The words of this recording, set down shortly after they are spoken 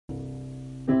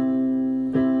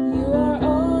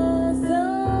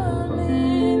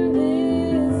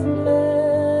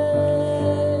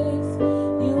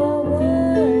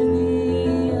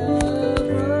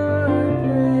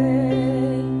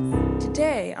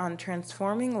on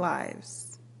Transforming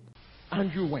Lives.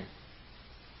 Andrew went.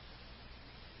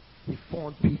 He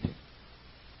found Peter.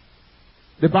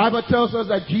 The Bible tells us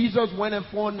that Jesus went and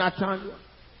found Nathanael.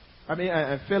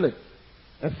 And Philip.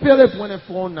 And Philip went and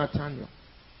found Nathanael.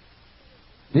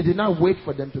 They did not wait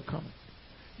for them to come.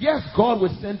 Yes, God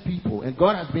will send people, and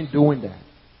God has been doing that.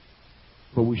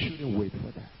 But we shouldn't wait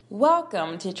for that.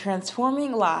 Welcome to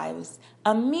Transforming Lives,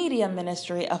 a media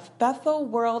ministry of Bethel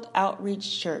World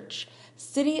Outreach Church,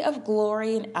 City of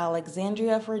Glory in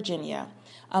Alexandria, Virginia,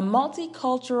 a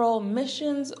multicultural,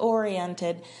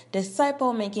 missions-oriented,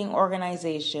 disciple-making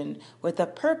organization with the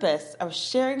purpose of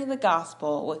sharing the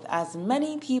gospel with as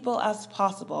many people as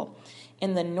possible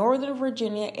in the Northern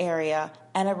Virginia area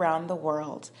and around the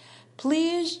world.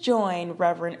 Please join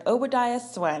Reverend Obadiah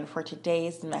Swen for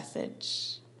today's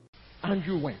message.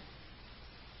 Andrew went.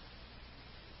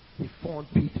 He found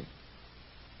Peter.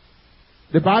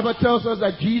 The Bible tells us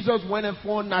that Jesus went and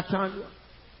found Nathanael.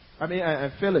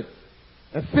 And Philip.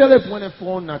 And Philip went and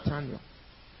found Nathanael.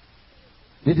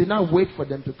 They did not wait for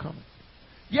them to come.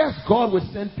 Yes, God will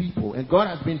send people, and God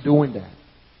has been doing that.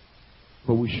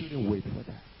 But we shouldn't wait for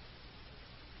that.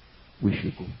 We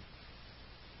should go.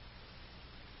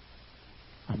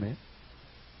 Amen.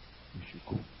 We should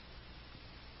go.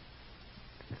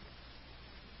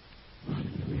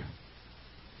 Hallelujah.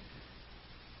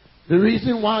 The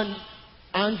reason why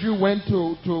Andrew went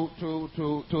to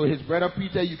his brother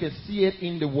Peter, you can see it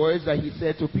in the words that he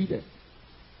said to Peter.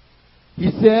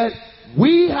 He said,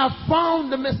 "We have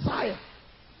found the Messiah."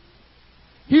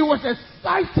 He was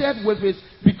excited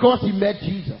because he met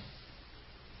Jesus.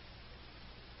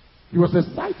 He was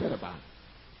excited about it.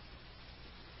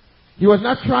 He was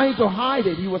not trying to hide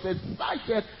it. He was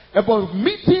excited about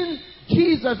meeting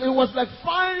Jesus. It was like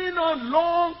finding a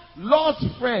long lost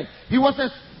friend. He was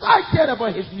excited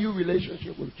about his new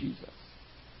relationship with Jesus.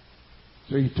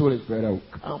 So he told his brother,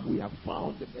 "Come, we have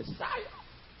found the Messiah."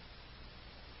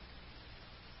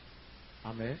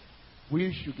 Amen.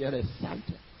 We should get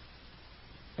excited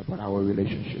about our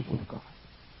relationship with God.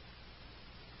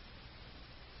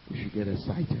 We should get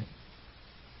excited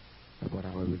about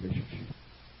our relationship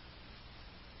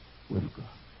with God.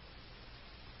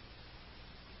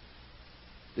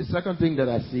 The second thing that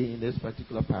I see in this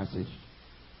particular passage,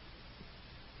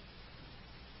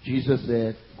 Jesus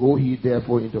said, "Go ye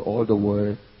therefore into all the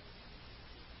world.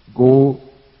 Go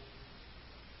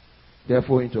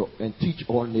therefore into and teach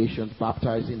all nations,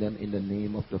 baptizing them in the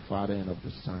name of the Father and of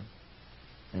the Son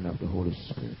and of the Holy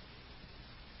Spirit."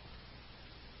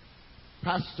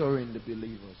 Pastoring the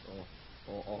believers, or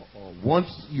once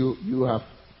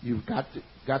you've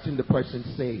gotten the person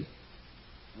saved,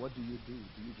 what do? Do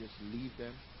you just leave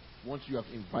them? Once you have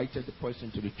invited the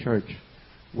person to the church,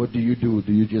 what do?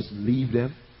 Do you just leave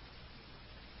them?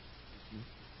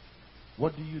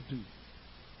 What do you do?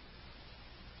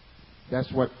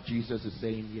 That's what Jesus is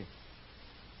saying here.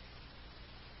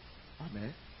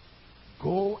 Amen.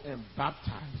 Go and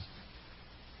baptize them.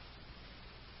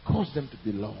 Cause them to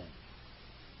belong.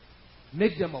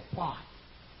 Make them a part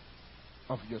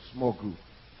of your small group.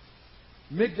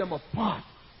 Make them a part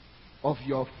of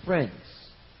your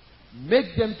friends.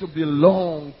 Make them to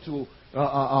belong to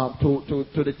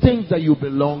the things that you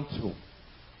belong to.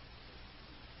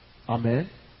 Amen.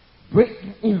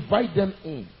 Invite them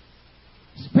in.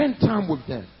 Spend time with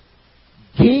them.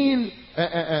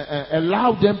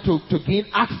 Allow them to gain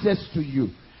access to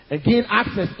you. And gain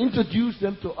access. Introduce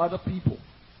them to other people.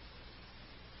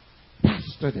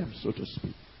 Pastor them, so to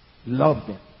speak. Love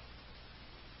them.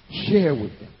 Share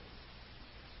with them.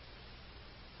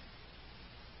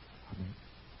 Amen.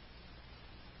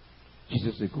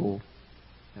 Jesus said, "Go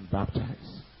and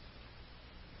baptize."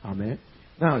 Amen.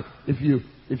 Now, if you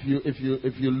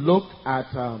look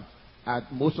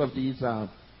at most of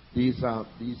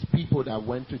these people that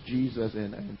went to Jesus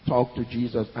and talked to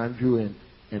Jesus, Andrew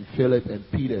and Philip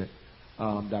and Peter,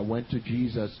 that went to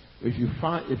Jesus, if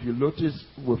you notice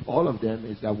with all of them,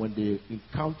 is that when they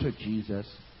encountered Jesus,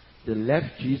 they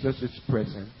left Jesus'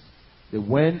 presence. They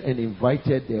went and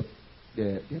invited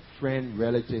their friend,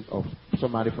 relative, or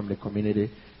somebody from the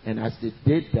community. And as they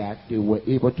did that, they were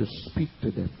able to speak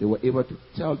to them. They were able to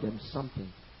tell them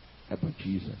something about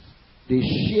Jesus. They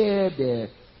shared their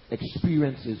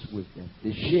experiences with them.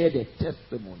 They shared their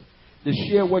testimony. They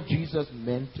shared what Jesus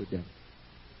meant to them.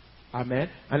 Amen.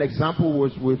 An example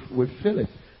was with Philip.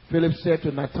 Philip said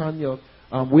to Nathanael,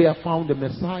 "We have found the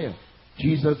Messiah,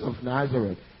 Jesus of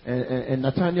Nazareth." And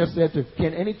Nathanael said to him,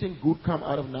 "Can anything good come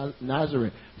out of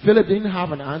Nazareth?" Philip didn't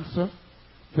have an answer.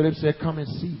 Philip said, "Come and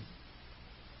see.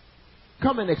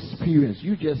 Come and experience.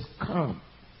 You just come.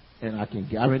 And I can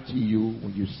guarantee you,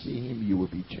 when you see him, you will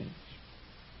be changed."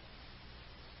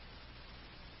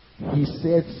 he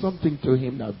said something to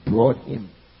him that brought him.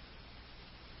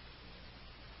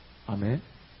 Amen.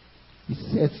 He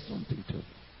said something to him.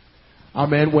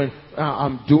 Amen. When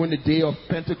during the day of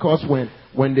Pentecost, when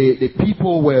the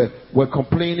people were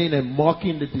complaining and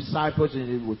mocking the disciples,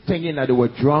 and they were thinking that they were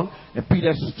drunk, and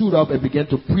Peter stood up and began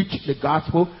to preach the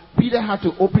gospel, Peter had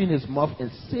to open his mouth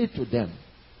and say to them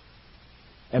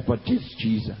about this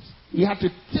Jesus. He had to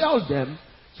tell them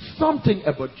something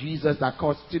about Jesus that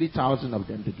caused 30,000 of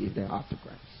them to give their heart to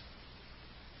Christ.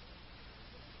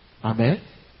 Amen.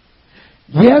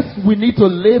 Yes, we need to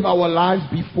live our lives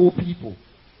before people.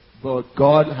 But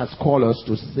God has called us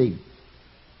to say,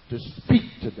 to speak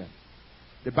to them.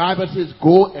 The Bible says,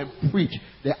 go and preach.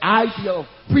 The idea of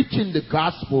preaching the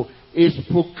gospel is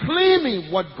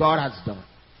proclaiming what God has done.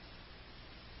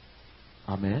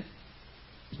 Amen.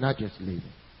 It's not just living.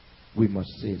 We must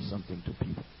say something to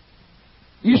people.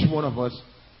 Each one of us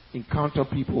encounter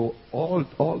people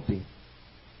all day.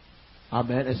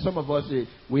 Amen. And some of us,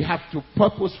 we have to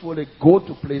purposefully go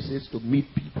to places to meet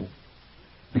people.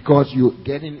 Because you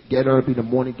get up in the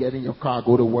morning, get in your car,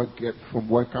 go to work, get from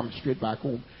work, come straight back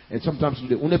home. And sometimes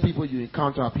the only people you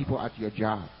encounter are people at your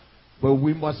job. But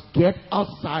we must get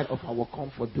outside of our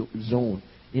comfort zone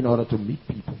in order to meet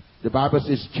people. The Bible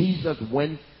says Jesus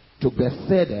went to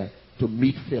Bethsaida to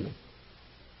meet Philip.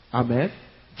 Amen.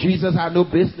 Jesus had no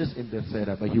business in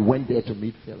Bethsaida, but he went there to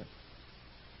meet Philip.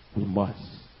 We must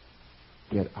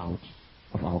get out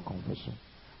of our comfort zone.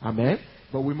 Amen.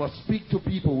 But we must speak to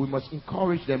people. We must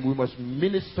encourage them. We must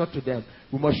minister to them.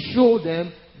 We must show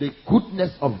them the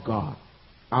goodness of God.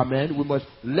 Amen. We must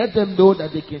let them know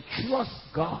that they can trust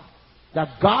God.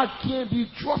 That God can be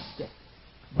trusted.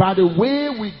 By the way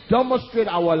we demonstrate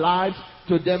our lives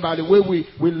to them, by the way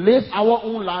we live our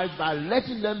own lives, by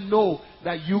letting them know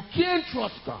that you can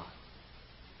trust God.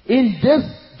 In this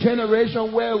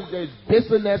generation where there's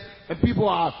business and people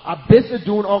are busy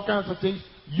doing all kinds of things,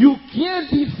 you can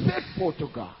be faithful to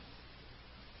God.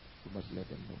 You must let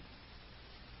them know.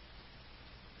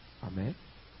 Amen.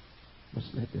 You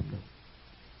must let them know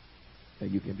that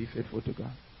you can be faithful to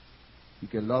God. You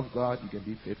can love God. You can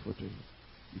be faithful to Him.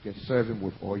 You can serve Him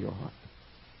with all your heart.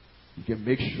 You can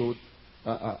make sure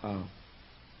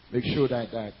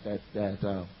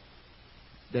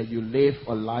that you live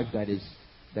a life that is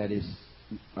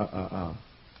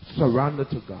surrendered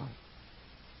to God.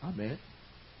 Amen.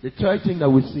 The third thing that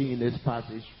we see in this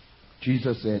passage,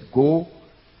 Jesus said, go,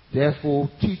 therefore,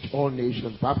 teach all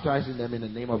nations, baptizing them in the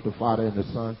name of the Father and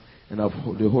the Son and of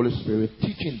the Holy Spirit,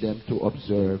 teaching them to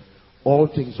observe all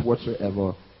things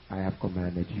whatsoever I have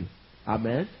commanded you.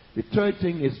 Amen. The third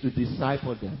thing is to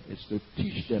disciple them. It's to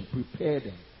teach them, prepare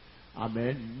them.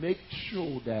 Amen. Make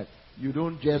sure that you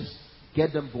don't just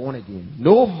get them born again.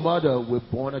 No mother will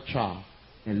born a child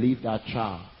and leave that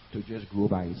child to just grow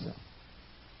by itself.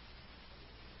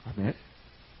 Amen.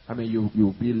 I mean,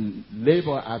 you'll be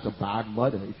labeled as a bad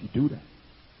mother if you do that.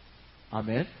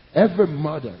 Amen. Every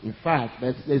mother, in fact,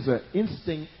 there's an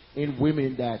instinct in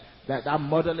women that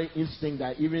motherly instinct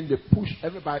that even they push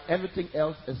everything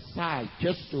else aside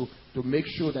just to make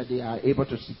sure that they are able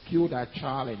to secure that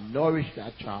child and nourish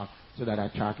that child so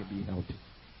that child can be healthy.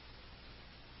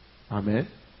 Amen.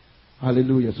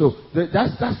 Hallelujah. So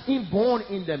that's inborn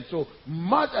in them. So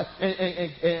mother,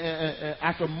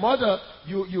 as a mother,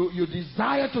 you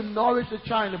desire to nourish the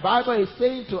child. And the Bible is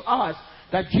saying to us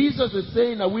that Jesus is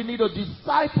saying that we need to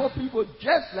disciple people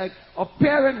just like a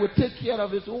parent would take care of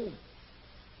his own.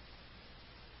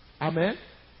 Amen.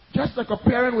 Just like a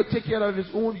parent would take care of his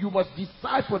own, you must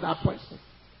disciple that person.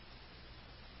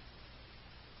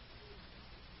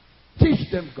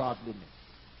 Teach them godliness.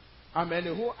 Amen.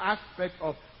 The whole aspect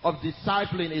of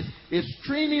discipling is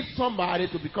training somebody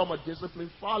to become a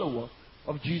disciplined follower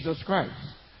of Jesus Christ.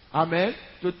 Amen.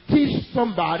 To teach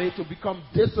somebody to become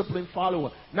disciplined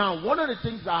follower. Now, one of the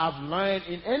things that I've learned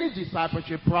in any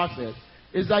discipleship process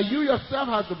is that you yourself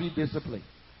have to be disciplined.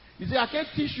 You see, I can't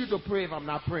teach you to pray if I'm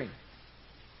not praying.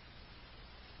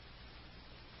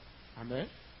 Amen.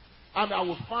 And I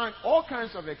will find all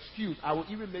kinds of excuses. I will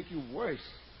even make you worse.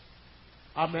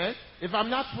 Amen. If I'm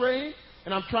not praying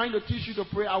and I'm trying to teach you to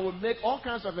pray, I will make all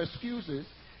kinds of excuses,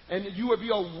 and you will be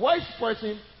a worse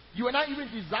person. You will not even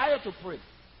desire to pray,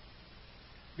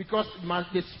 because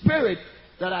the spirit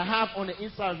that I have on the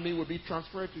inside of me will be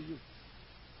transferred to you.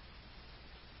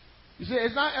 You see,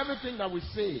 it's not everything that we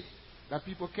say that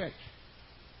people catch.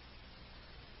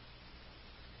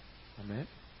 Amen.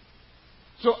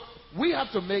 So we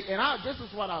have to make, and this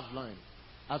is what I've learned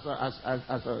as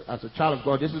a child of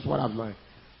God. This is what I've learned.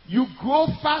 You grow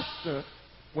faster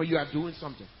when you are doing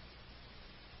something.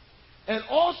 And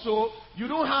also, you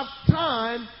don't have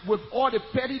time with all the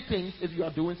petty things if you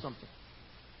are doing something.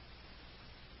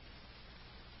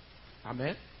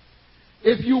 Amen.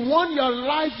 If you want your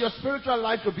life, your spiritual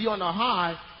life to be on a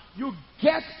high, you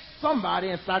get somebody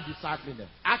and start discipling them.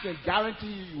 I can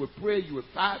guarantee you, you will pray, you will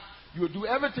fast, you will do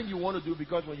everything you want to do,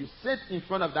 because when you sit in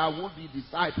front of that would-be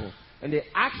disciple and they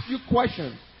ask you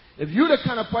questions, if you're the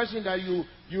kind of person that you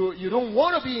don't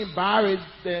want to be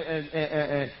embarrassed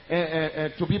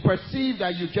and to be perceived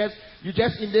that you just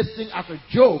in this thing as a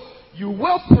joke, you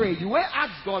will pray, you will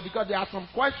ask God, because there are some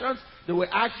questions they will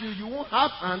ask you, you won't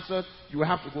have answers, you will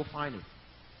have to go find it.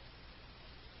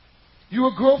 You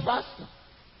will grow faster.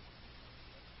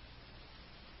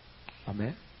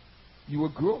 Amen. You will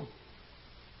grow.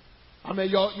 I mean,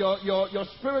 your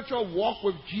spiritual walk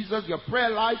with Jesus, your prayer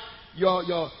life, your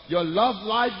love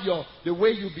life, the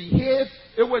way you behave,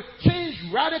 it will change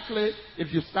radically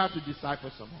if you start to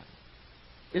disciple somebody.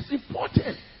 It's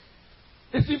important.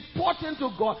 It's important to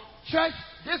God. Church,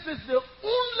 this is the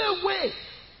only way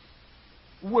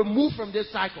we'll move from this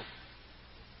cycle.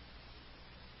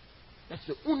 That's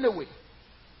the only way.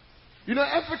 You know,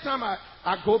 every time I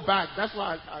go back, that's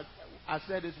why I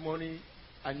said this morning,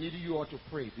 I needed you all to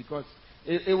pray, because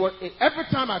every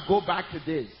time I go back to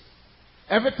this,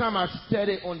 every time I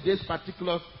study on this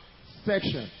particular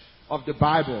section of the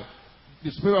Bible,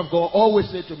 the Spirit of God always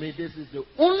said to me, this is the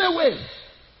only way.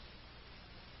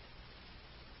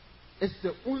 It's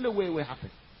the only way it will happen.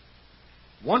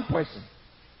 One person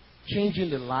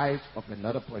changing the lives of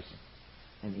another person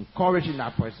and encouraging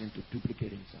that person to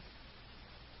duplicate himself.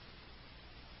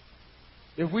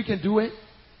 If we can do it,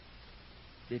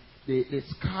 the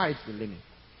sky is the limit.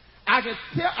 I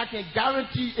can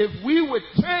guarantee if we would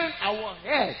turn our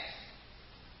heads,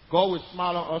 God will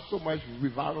smile on us so much,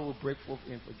 revival will break forth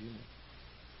in Virginia.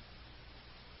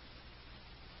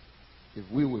 If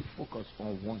we will focus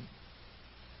on one.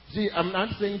 See, I'm not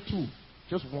saying two,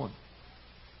 just one.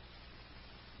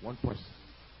 One person.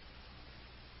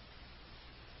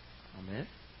 Amen.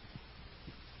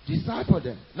 Disciple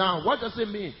them. Now, what does it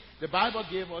mean? The Bible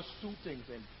gave us two things,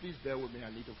 and please bear with me, I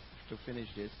need to finish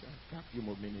this. I have a few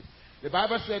more minutes. The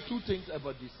Bible said two things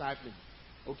about discipling.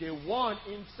 Okay, one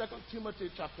in 2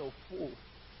 Timothy chapter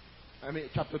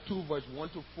 2, verse 1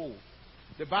 to 4.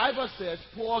 The Bible says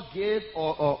Paul gave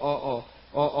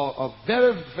a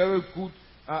very, very good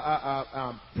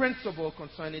principle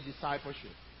concerning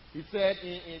discipleship. He said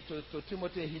to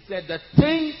Timothy, he said, the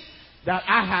things that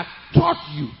I have taught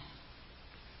you,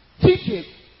 teach it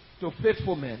to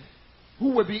faithful men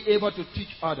who will be able to teach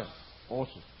others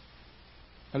also.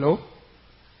 Hello?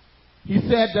 He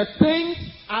said, the things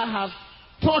I have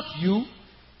taught you,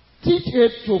 teach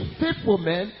it to faithful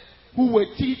men who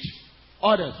will teach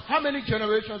others. How many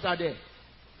generations are there?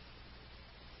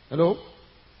 Hello?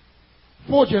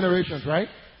 4 generations, right?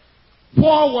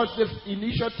 Paul was the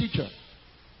initial teacher.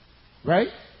 Right?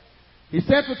 He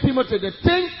said to Timothy, the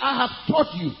things I have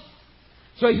taught you.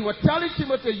 So he was telling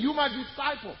Timothy, you my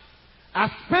disciple. I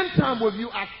spent time with you.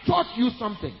 I taught you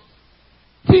something.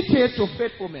 Teach it to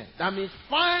faithful men. That means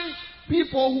find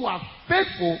people who are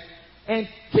faithful and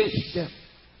teach them.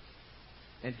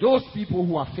 And those people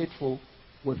who are faithful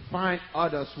will find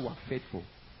others who are faithful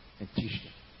and teach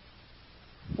them.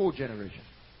 4 generations.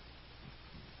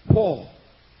 Paul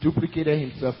duplicated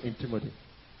himself in Timothy.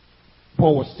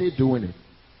 Paul was still doing it.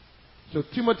 So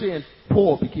Timothy and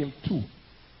Paul became 2.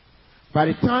 By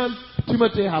the time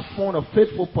Timothy had found a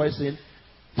faithful person,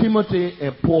 Timothy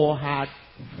and Paul had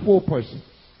 4 persons.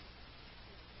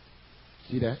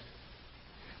 See that?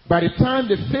 By the time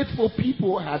the faithful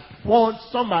people had found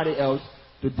somebody else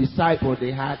to disciple,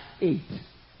 they had 8.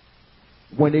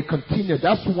 When they continued,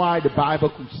 that's why the Bible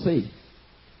could say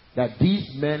that these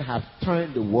men have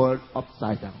turned the world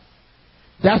upside down.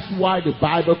 That's why the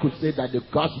Bible could say that the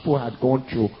gospel had gone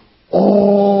through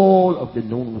all of the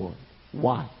known world.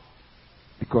 Why?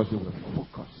 Because they were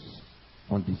focused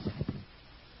on discipline.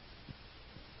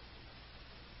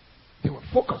 They were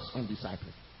focused on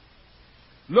discipline.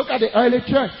 Look at the early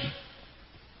church.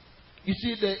 You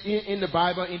see, in the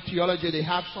Bible, in theology, they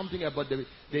have something about the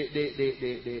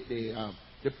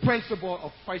principle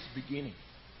of first beginning.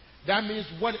 That means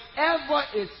whatever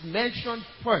is mentioned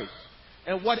first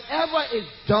and whatever is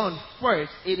done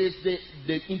first, it is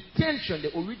the intention,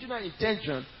 the original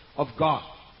intention of God.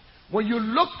 When you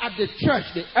look at the church,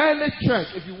 the early church,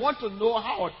 if you want to know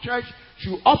how a church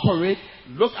should operate,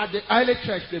 look at the early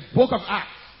church, the book of Acts.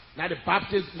 Not the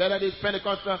Baptist, Methodist,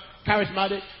 Pentecostal,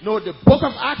 Charismatic. No, the book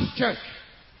of Acts church.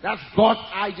 That's God's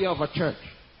idea of a church.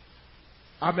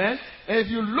 Amen. And if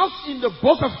you look in the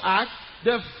book of Acts,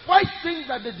 the first thing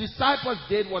that the disciples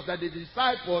did was that the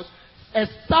disciples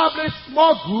establish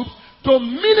small groups to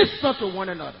minister to one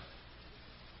another.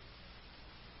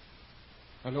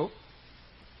 Hello?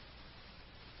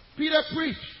 Peter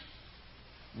preached.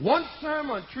 One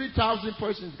sermon, 3,000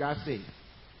 persons got saved.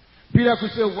 Peter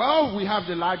could say, well, we have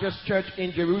the largest church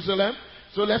in Jerusalem,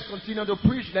 so let's continue to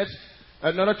preach. Let's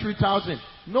another 3,000.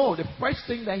 No, the first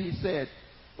thing that he said,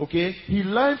 okay, he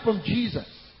learned from Jesus.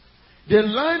 They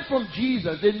learned from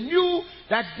Jesus. They knew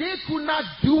that they could not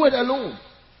do it alone.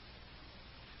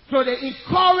 So they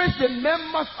encouraged the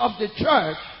members of the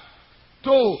church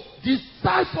to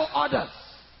disciple others.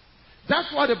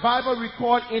 That's why the Bible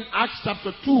records in Acts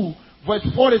chapter 2, verse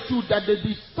 42, that the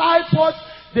disciples,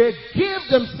 they gave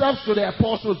themselves to the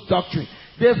apostles' doctrine.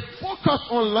 They focused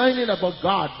on learning about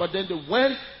God, but then they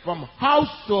went from house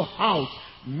to house,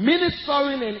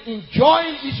 ministering and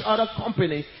enjoying each other's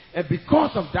company, and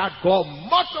because of that, God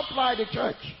multiplied the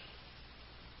church.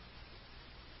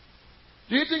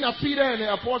 Do you think that Peter and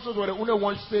the apostles were the only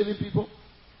ones saving people?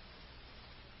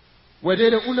 Were they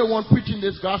the only one preaching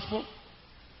this gospel?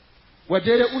 Were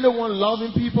they the only one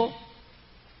loving people?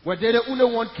 Were they the only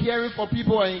one caring for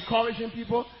people and encouraging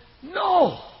people?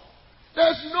 No.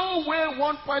 There's no way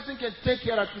one person can take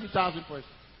care of 3,000 persons.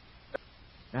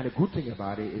 Now the good thing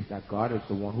about it is that God is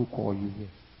the one who called you here,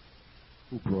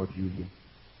 who brought you here.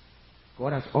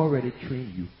 God has already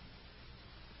trained you.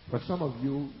 For some of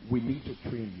you, we need to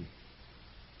train you.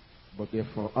 But there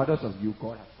for others of you,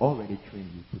 God has already trained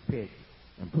you, prepared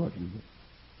you, and brought you here.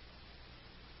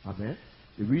 Amen?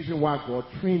 The reason why God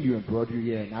trained you and brought you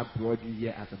here, and not brought you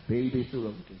here as a baby so that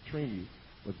we can train you,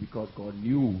 was because God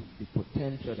knew the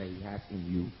potential that He has in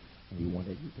you, and He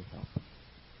wanted you to help.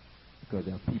 Because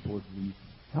there are people who need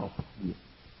help here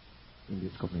in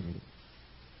this community.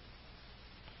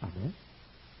 Amen?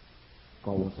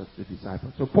 God wants us to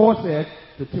disciple. So Paul said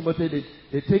to Timothy,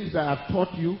 the things that I've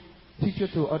taught you, teach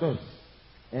it to others.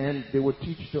 And they will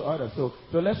teach to others. So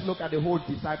let's look at the whole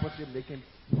discipleship making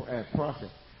process.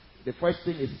 The first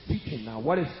thing is teaching. Now,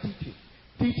 what is teaching?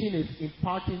 Teaching is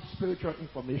imparting spiritual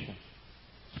information,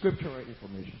 scriptural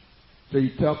information. So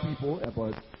you tell people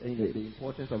about the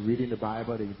importance of reading the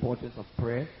Bible, the importance of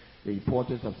prayer, the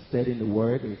importance of studying the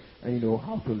Word, and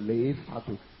how to live,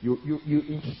 you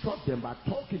instruct them by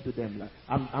talking to them. Like,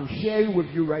 I'm sharing with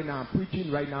you right now, I'm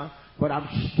preaching right now, but I'm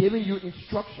giving you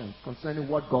instructions concerning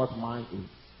what God's mind is.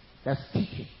 That's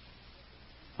teaching.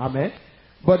 Amen.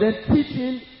 But then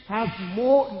teaching has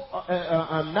more,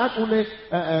 not only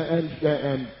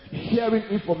sharing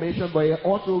information, but it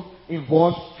also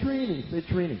involves training. Say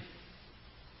training.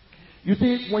 You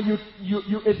see, when if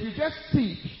you just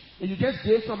teach and you just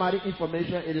give somebody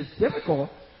information, it is difficult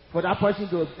for that person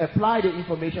to apply the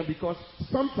information because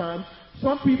sometimes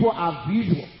some people are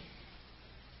visual.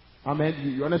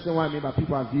 Amen. You understand what I mean by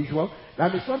people are visual?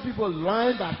 That means some people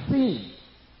learn by seeing.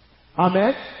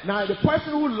 Amen. Now, the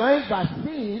person who learns by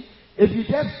seeing, if you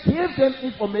just give them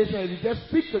information, if you just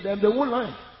speak to them, they won't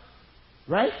learn.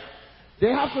 Right? They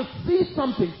have to see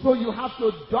something, so you have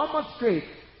to demonstrate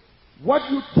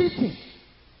what you're teaching.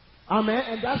 Amen.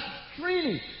 And that's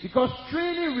training. Because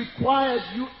training requires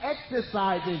you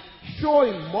exercising,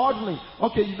 showing, modeling.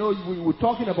 Okay, we were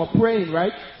talking about praying,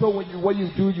 right? So what you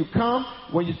do, you come.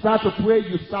 When you start to pray,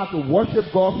 you start to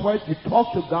worship God first. You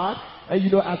talk to God. And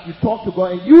as you talk to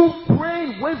God, and you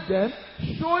praying with them,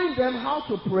 showing them how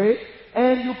to pray,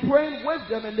 and you praying with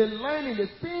them, and they're learning, they're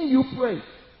seeing you pray.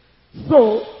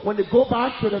 So, when they go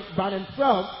back by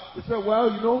themselves, they say,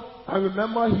 well, I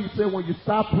remember he said when you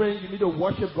start praying, you need to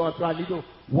worship God, so I need to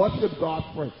worship God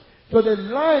first. So they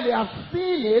learn, they have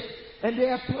seen it, and they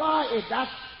apply it.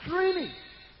 That's training.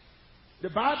 The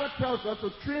Bible tells us to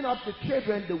train up the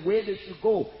children the way they should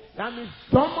go. That means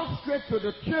demonstrate to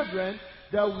the children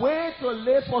the way to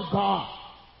live for God.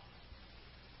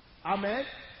 Amen.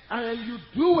 And you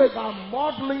do it by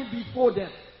modeling before them.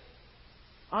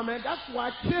 Amen. That's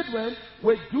why children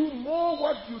will do more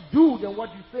what you do than what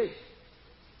you say.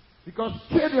 Because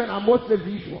children are mostly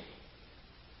visual.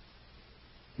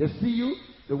 They see you,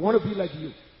 they want to be like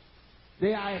you.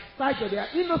 They are excited, they are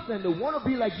innocent, they want to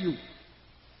be like you.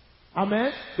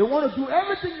 Amen. They want to do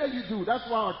everything that you do. That's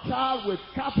why a child will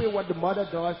copy what the mother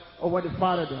does or what the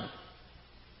father does.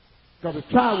 Because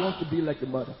the child wants to be like the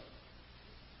mother.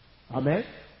 Amen.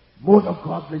 Mode of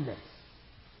godliness.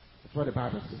 That's what the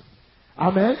Bible says.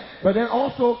 Amen. But then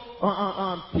also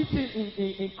teaching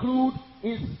include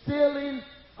instilling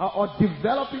or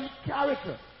developing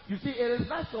character. You see, it is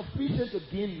not sufficient to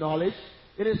gain knowledge.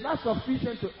 It is not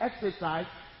sufficient to exercise.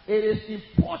 It is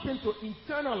important to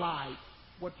internalize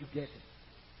what you get.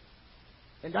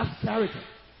 And that's character.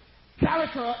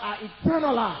 Character are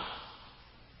internalized.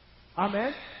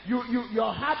 Amen.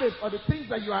 Your habits or the things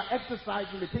that you are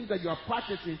exercising, the things that you are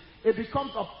practicing, it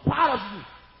becomes a part of you.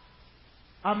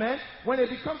 Amen. When it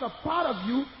becomes a part of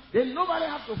you, then nobody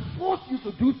has to force you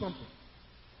to do something.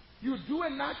 You do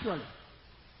it naturally.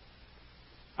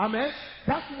 Amen.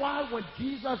 That's why when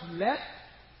Jesus left,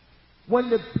 when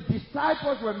the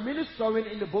disciples were ministering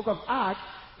in the book of Acts,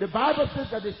 the Bible says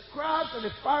that the scribes and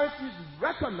the Pharisees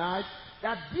recognized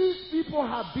that these people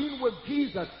have been with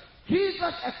Jesus.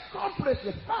 Jesus accomplished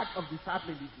the fact of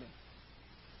discipling these men.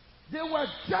 They were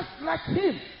just like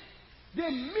him. They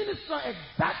minister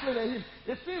exactly like him.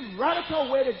 The same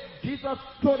radical way that Jesus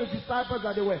told the disciples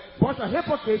that they were a bunch of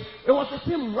hypocrites, it was the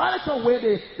same radical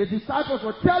way the disciples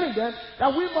were telling them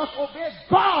that we must obey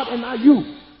God and not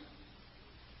you.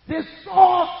 They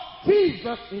saw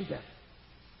Jesus in them.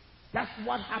 That's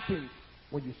what happens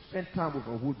when you spend time with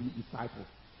a would-be disciple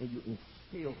and you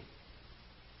instill.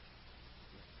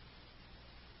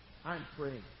 I'm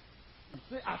praying.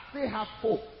 I still have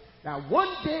hope that one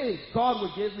day God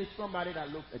will give me somebody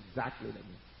that looks exactly like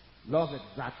me, loves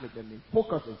exactly like me,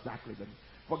 focus exactly like me.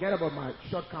 Forget about my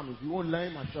shortcomings. You won't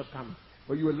learn my shortcomings,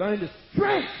 but you will learn the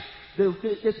strength,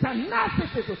 the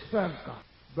tenacity to serve God.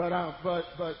 But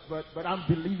I'm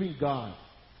believing God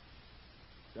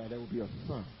that there will be a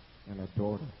son and a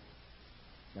daughter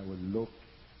that will look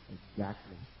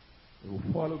exactly. They will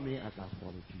follow me as I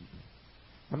follow Jesus.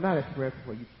 I'm not afraid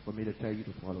for me to tell you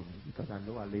to follow me because I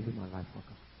know I live in my life for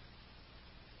God.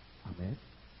 Amen.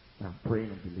 And I'm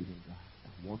praying and believing God.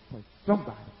 At one point,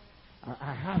 somebody.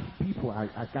 I have people.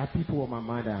 I got people on my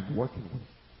mind that I'm working with,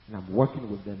 and I'm working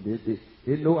with them.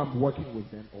 They know I'm working with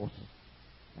them also.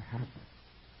 I have them.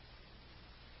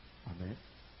 Amen.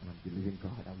 And I'm believing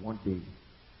God that one day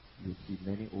you'll see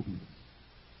many obedience.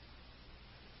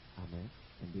 Amen.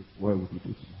 And this world will be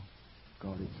too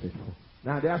small. God is faithful.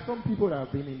 Now there are some people that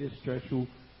have been in this church who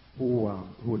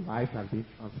lives have been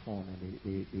transformed, and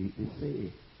they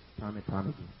say time and time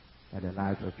again that their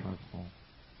lives are transformed,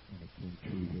 and they came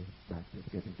through here by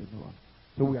just getting to know us.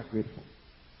 So we are grateful.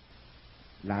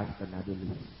 Last but not the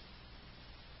least,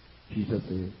 Jesus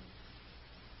said,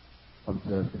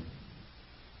 observe them.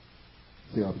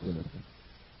 Say observe them.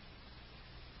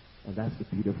 And that's the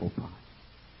beautiful part.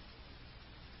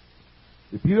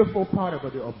 The beautiful part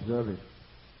about the observing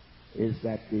is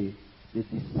that the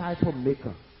disciple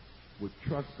maker would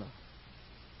trust God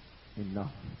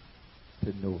enough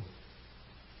to know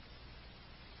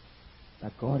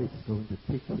that God is going to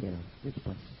take care of this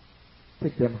person,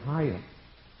 take them higher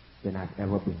than I've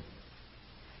ever been.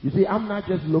 You see, I'm not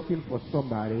just looking for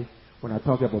somebody when I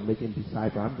talk about making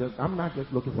disciples. I'm not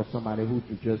just looking for somebody who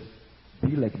to just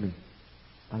be like me.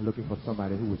 I'm looking for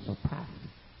somebody who will surpass me.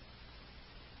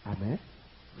 Amen.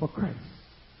 For Christ.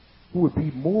 Who would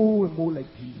be more and more like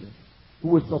Jesus. Who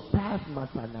would surpass my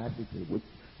tenacity. Would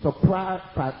surpass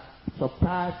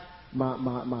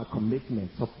my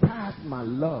commitment. Surpass my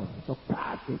love.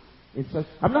 Surpass it.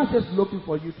 I'm not just looking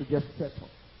for you to just settle.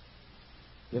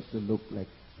 Just to look like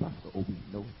Pastor Obi.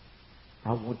 No.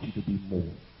 I want you to be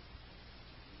more.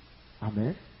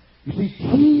 Amen. You see,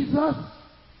 Jesus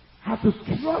had to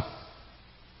trust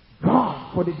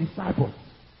God for the disciples.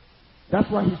 That's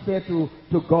why he said to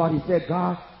God, he said,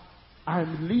 God,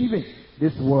 I'm leaving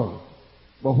this world.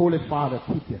 But Holy Father,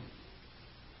 keep them.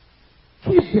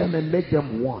 Keep them and make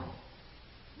them one.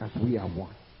 As we are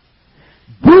one.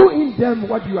 Do in them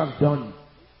what you have done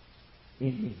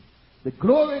in me. The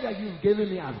glory that you've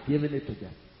given me, I've given it to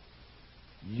them.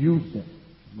 Use them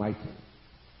mightily.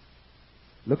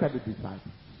 Look at the disciples.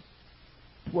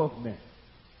 12 men.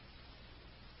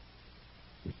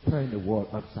 They turned the world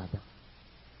upside down.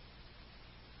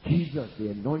 Jesus, the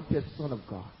anointed Son of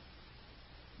God,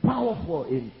 powerful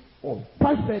or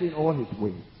perfect in all his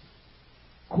ways,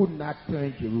 could not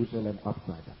turn Jerusalem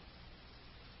upside down.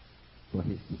 But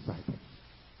his disciples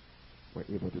were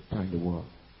able to turn the world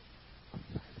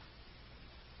upside down.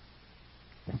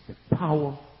 That's the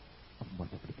power of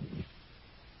multiplication.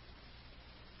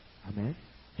 Amen.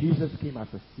 Jesus came as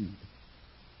a seed.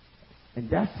 And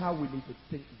that's how we need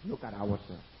to look at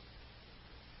ourselves.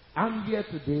 I'm here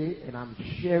today and I'm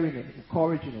sharing and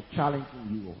encouraging and challenging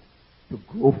you all to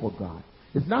grow for God.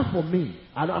 It's not for me.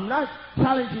 I'm not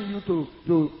challenging you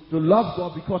to love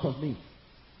God because of me.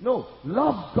 No,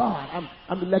 love God.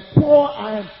 I'm like Paul.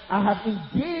 I have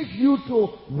engaged you to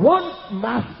one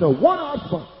master, one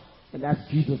husband, and that's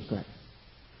Jesus Christ.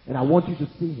 And I want you to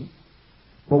see him.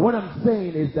 But what I'm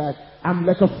saying is that I'm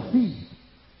like a seed.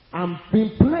 I'm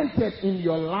being planted in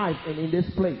your life and in this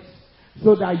place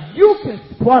so that you can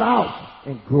sprout out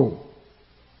and grow.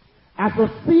 As a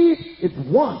seed, it's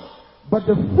one. But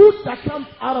the fruit that comes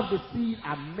out of the seed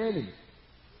are many.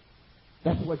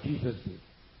 That's what Jesus did.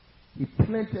 He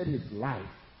planted his life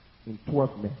in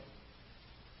 12 men.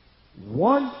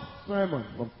 One sermon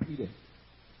from Peter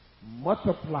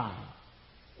multiplied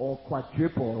or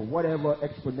quadruple or whatever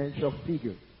exponential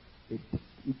figure. It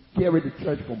carried the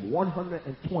church from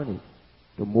 120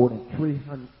 to more than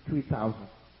 3,000.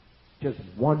 Just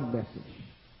one message.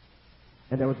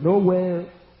 And there was nowhere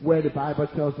where the Bible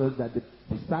tells us that the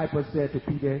disciples said to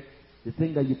Peter, the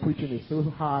thing that you're preaching is so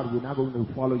hard, we're not going to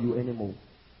follow you anymore.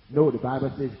 No, the Bible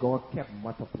says God kept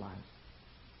multiplying.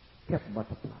 Kept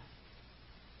multiplying.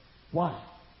 Why?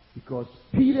 Because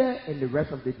Peter and the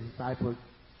rest of the disciples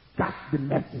got the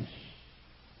message.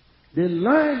 They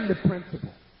learned the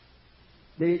principle.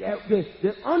 They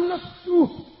understood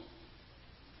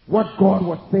what God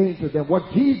was saying to them,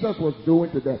 what Jesus was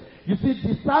doing to them. You see,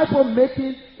 disciple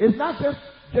making is not just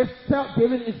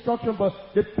giving instruction, but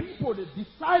the people, the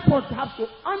disciples have to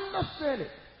understand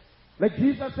it. Like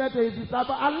Jesus said to his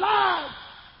disciples, "Alive,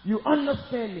 you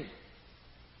understand it."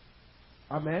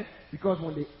 Amen? Because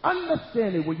when they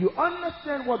understand it, when you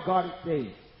understand what God is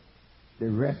saying, the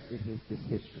rest is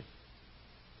history.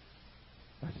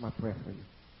 That's my prayer for you.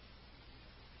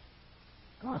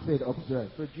 God said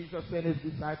observe. So Jesus sent his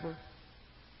disciples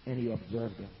and he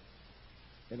observed them.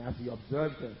 And as he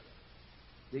observed them,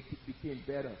 they became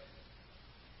better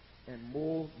and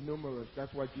more numerous.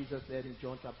 That's what Jesus said in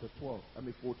John chapter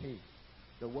 14.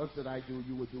 The works that I do,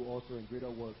 you will do also, in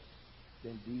greater works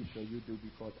than these shall you do,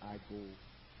 because I go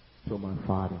to my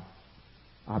Father.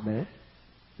 Amen.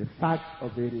 The fact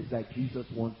of it is that Jesus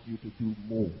wants you to do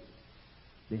more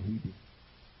than he did.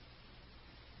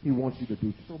 He wants you to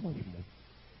do so much more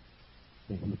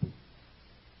than he did.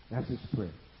 That's his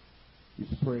prayer.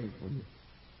 He's praying for you.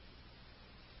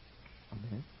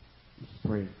 Amen. He's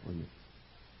praying for you.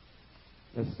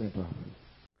 Let's stand up.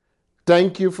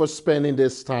 Thank you for spending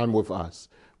this time with us.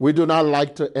 We do not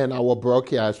like to end our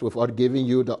broadcast without giving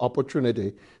you the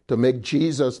opportunity to make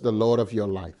Jesus the Lord of your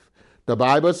life. The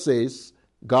Bible says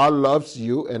God loves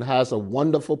you and has a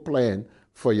wonderful plan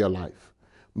for your life.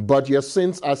 But your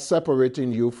sins are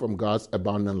separating you from God's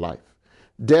abundant life.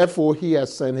 Therefore, he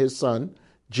has sent his Son,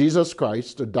 Jesus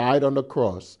Christ, to die on the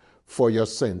cross for your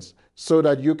sins, so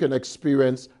that you can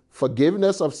experience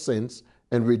forgiveness of sins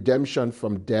and redemption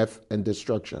from death and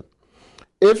destruction.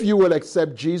 If you will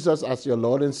accept Jesus as your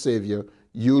Lord and Savior,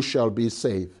 you shall be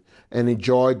saved and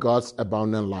enjoy God's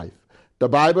abundant life. The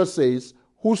Bible says,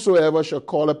 "Whosoever shall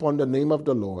call upon the name of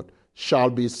the Lord shall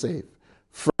be saved."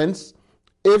 Friends,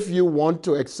 if you want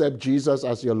to accept Jesus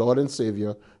as your Lord and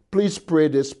Savior, please pray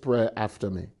this prayer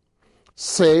after me.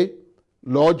 Say,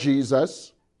 "Lord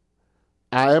Jesus,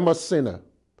 I am a sinner.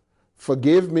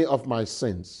 Forgive me of my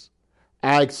sins.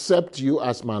 I accept you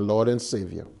as my Lord and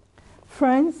Savior."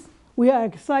 Friends, we are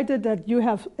excited that you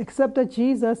have accepted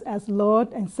Jesus as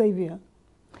Lord and Savior.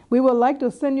 We would like to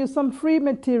send you some free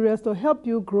materials to help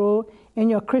you grow in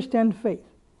your Christian faith.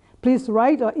 Please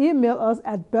write or email us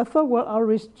at Bethel World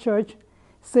Outreach Church,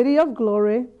 City of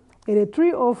Glory,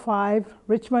 8305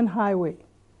 Richmond Highway,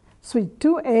 Suite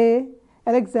 2A,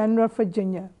 Alexandria,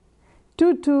 Virginia,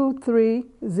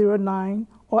 22309,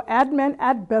 or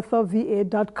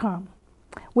admin@bethelva.com.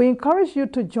 We encourage you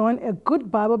to join a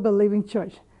good Bible-believing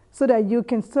church so that you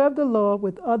can serve the Lord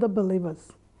with other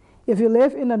believers. If you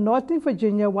live in the Northern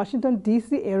Virginia, Washington,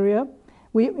 D.C. area,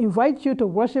 we invite you to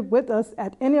worship with us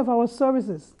at any of our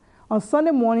services. On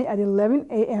Sunday morning at 11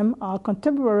 a.m., our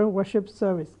contemporary worship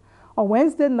service. On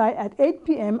Wednesday night at 8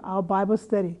 p.m., our Bible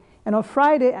study. And on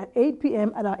Friday at 8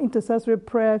 p.m. at our intercessory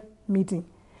prayer meeting.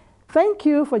 Thank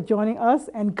you for joining us,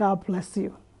 and God bless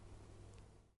you.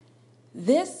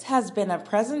 This has been a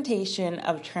presentation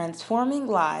of Transforming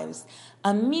Lives,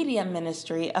 a media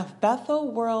ministry of Bethel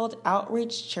World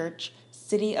Outreach Church,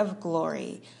 City of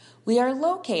Glory. We are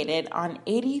located on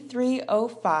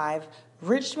 8305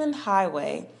 Richmond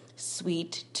Highway,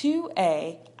 Suite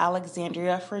 2A,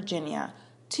 Alexandria, Virginia,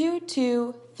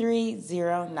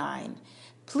 22309.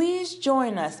 Please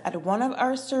join us at one of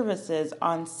our services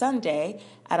on Sunday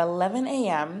at 11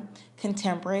 a.m.,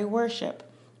 Contemporary Worship,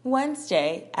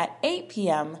 Wednesday at 8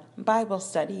 p.m., Bible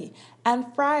Study,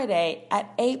 and Friday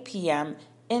at 8 p.m.,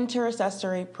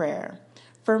 Intercessory Prayer.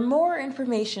 For more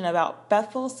information about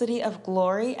Bethel City of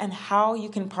Glory and how you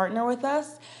can partner with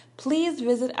us, please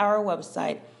visit our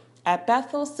website at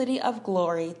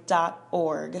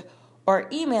bethelcityofglory.org or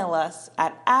email us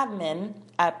at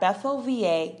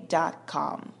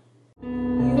admin@bethelva.com.